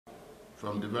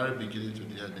From the very beginning to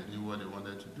the end, they knew what they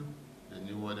wanted to do. They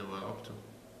knew what they were up to,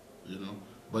 you know.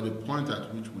 But the point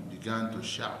at which we began to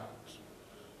shout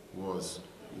was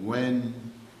when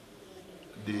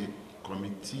the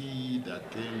committee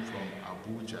that came from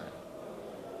Abuja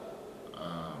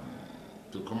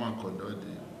to come and conduct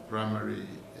the primary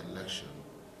election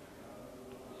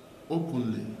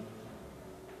openly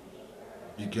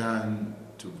began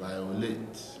to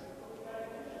violate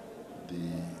the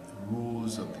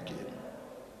rules of the game.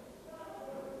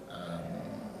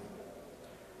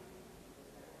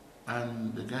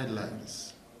 And the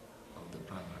guidelines of the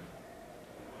primary,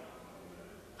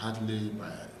 partly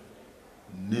by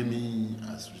naming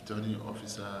as returning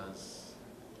officers,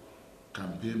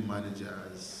 campaign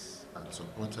managers, and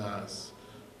supporters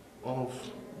of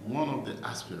one of the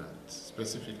aspirants,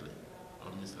 specifically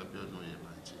of Mr. Opeyemi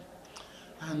Bamidele.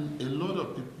 And a lot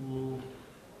of people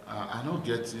are not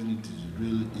getting the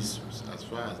real issues as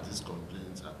far as these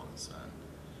complaints are concerned.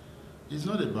 It's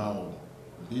not about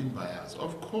being biased.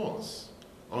 Of course,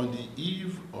 on the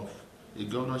eve of a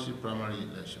governorship primary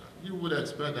election, you would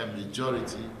expect that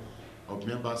majority of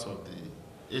members of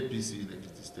the APC in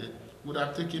Ekiti State would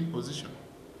have taken position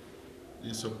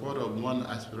in support of one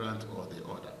aspirant or the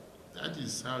other. That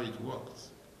is how it works.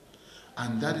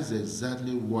 And that is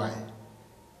exactly why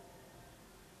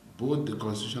both the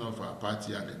constitution of our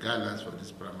party and the guidelines for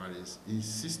these primaries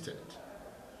insisted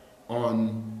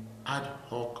on ad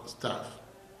hoc staff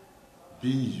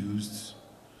being used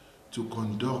to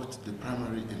conduct the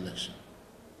primary election.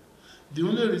 The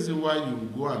only reason why you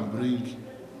go and bring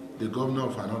the governor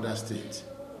of another state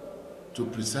to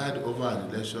preside over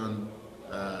an election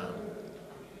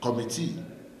committee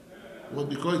was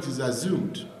because it is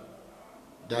assumed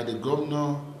that the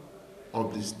governor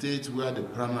of the state where the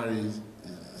primary is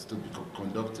to be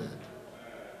conducted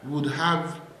would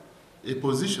have a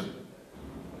position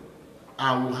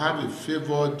and would have a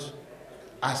favored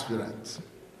aspirant.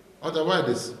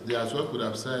 Otherwise, they as well could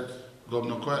have said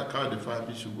Governor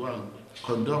Kawade should go and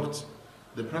conduct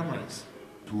the primaries.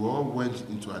 We all went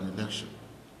into an election,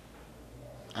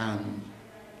 and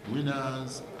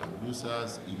winners and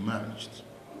losers emerged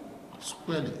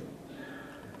squarely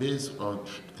based on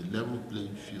the level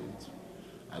playing field.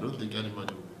 I don't think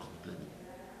anybody will be complaining.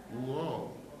 We will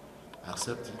all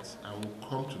accept it and will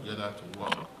come together to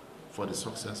work for the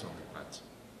success of the party.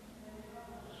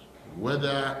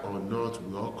 Whether or not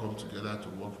we all come together to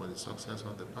work for the success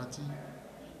of the party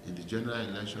in the general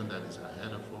election that is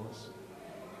ahead of us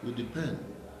will depend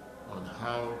on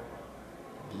how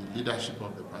the leadership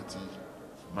of the party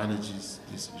manages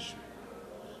this issue.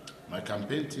 My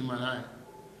campaign team and I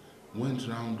went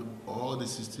around all the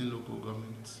 16 local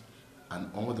governments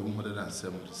and all the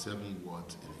 177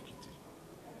 wards in Ekiti.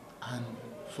 And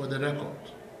for the record,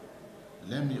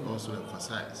 let me also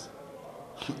emphasize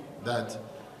that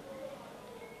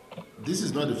this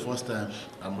is not the first time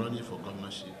I'm running for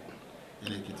governorship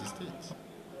in Ekiti State.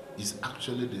 It's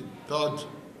actually the third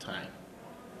time.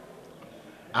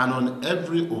 And on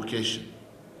every occasion,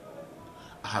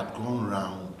 I had gone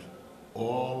round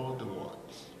all the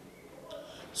wards.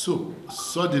 So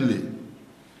suddenly,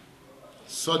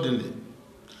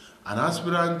 an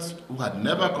aspirant who had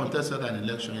never contested an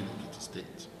election in Ekiti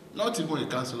State, not even a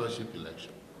councillorship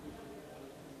election,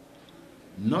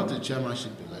 not a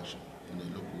chairmanship election in a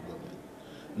local government,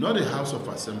 not a House of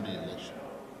Assembly election,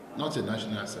 not a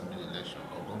National Assembly election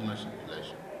or governorship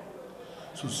election.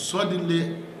 So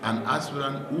suddenly, an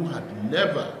aspirant who had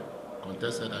never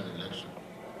contested an election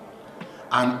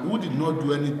and who did not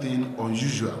do anything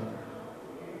unusual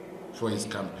for his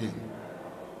campaign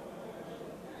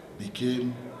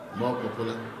became more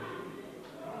popular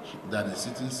than a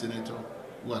sitting senator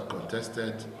who had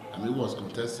contested, who was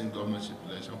contesting governorship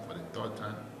election for the third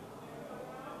time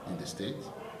in the state.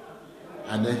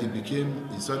 And then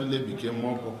he suddenly became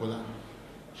more popular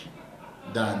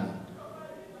than,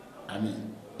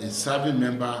 a serving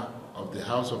member of the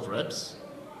House of Reps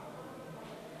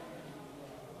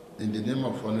in the name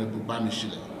of Honorable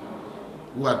Bamidele,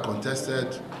 who had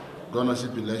contested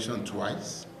governorship election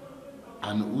twice,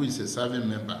 and who is a serving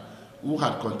member, who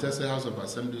had contested House of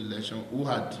Assembly election, who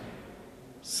had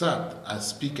served as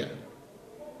Speaker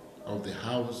of the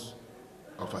House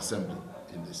of Assembly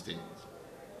in the state.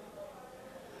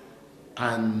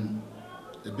 And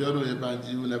Opeyemi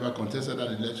Bamidele, who never contested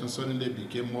an election, suddenly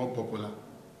became more popular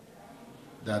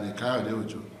than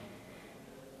Kawade,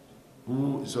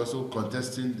 who is also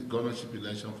contesting the governorship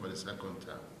election for the second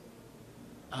term,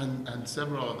 and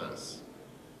several others.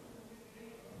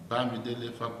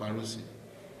 Bamidele Fakparusi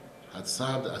had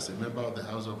served as a member of the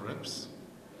House of Reps.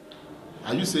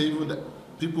 Are you saying even the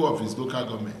people of his local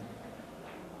government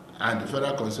and the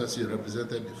federal constituency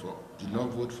represented before did not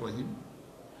vote for him.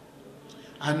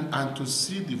 And to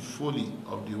see the folly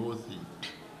of the whole thing,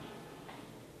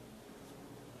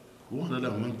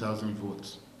 101,000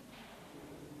 votes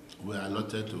were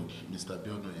allotted to Mr.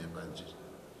 Opeyemi.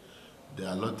 They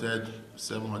allotted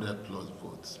 700 plus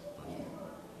votes for him.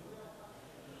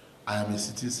 I am a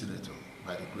sitting senator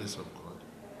by the grace of God,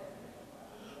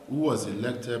 who was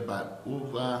elected by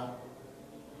over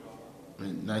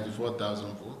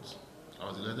 94,000 votes. I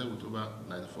was elected with over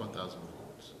 94,000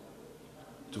 votes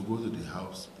to go to the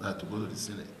House, to go to the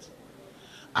Senate.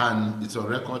 And it's on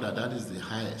record that that is the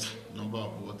highest number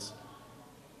of votes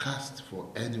cast for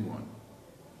anyone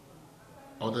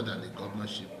other than a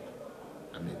governorship,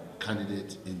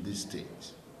 candidate in this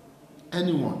state.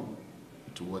 Anyone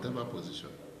to whatever position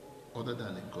other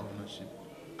than a governorship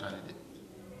candidate.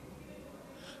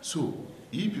 So,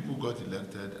 if people got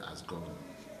elected as governor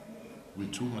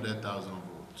with 200,000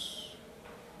 votes,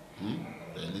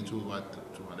 a little over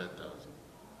 200,000,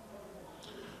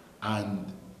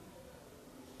 and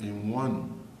in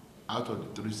one out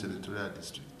of the 3 senatorial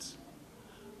districts,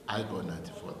 I got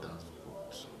 94,000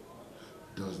 votes.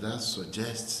 Does that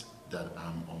suggest that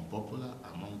I'm unpopular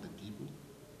among the people?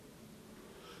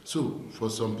 So, for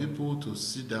some people to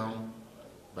sit down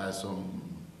by some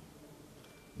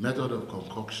method of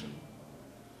concoction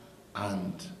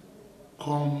and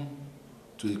come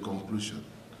to a conclusion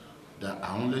that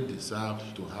I only deserve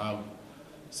to have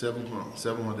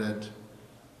 700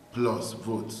 plus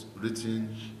votes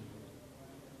written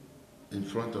in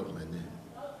front of my name,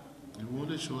 it will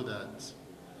only show that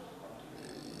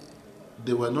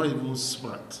they were not even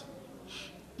smart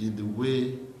in the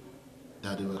way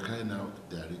that they were carrying out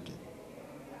their rigging.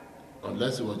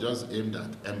 Unless it was just aimed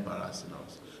at embarrassing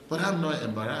us. But I'm not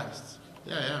embarrassed.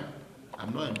 Yeah, I am.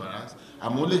 I'm not embarrassed.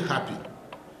 I'm only happy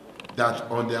that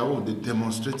on their own they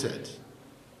demonstrated,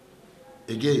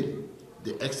 again,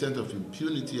 the extent of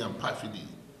impunity and perfidy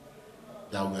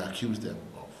that we accused them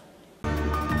of.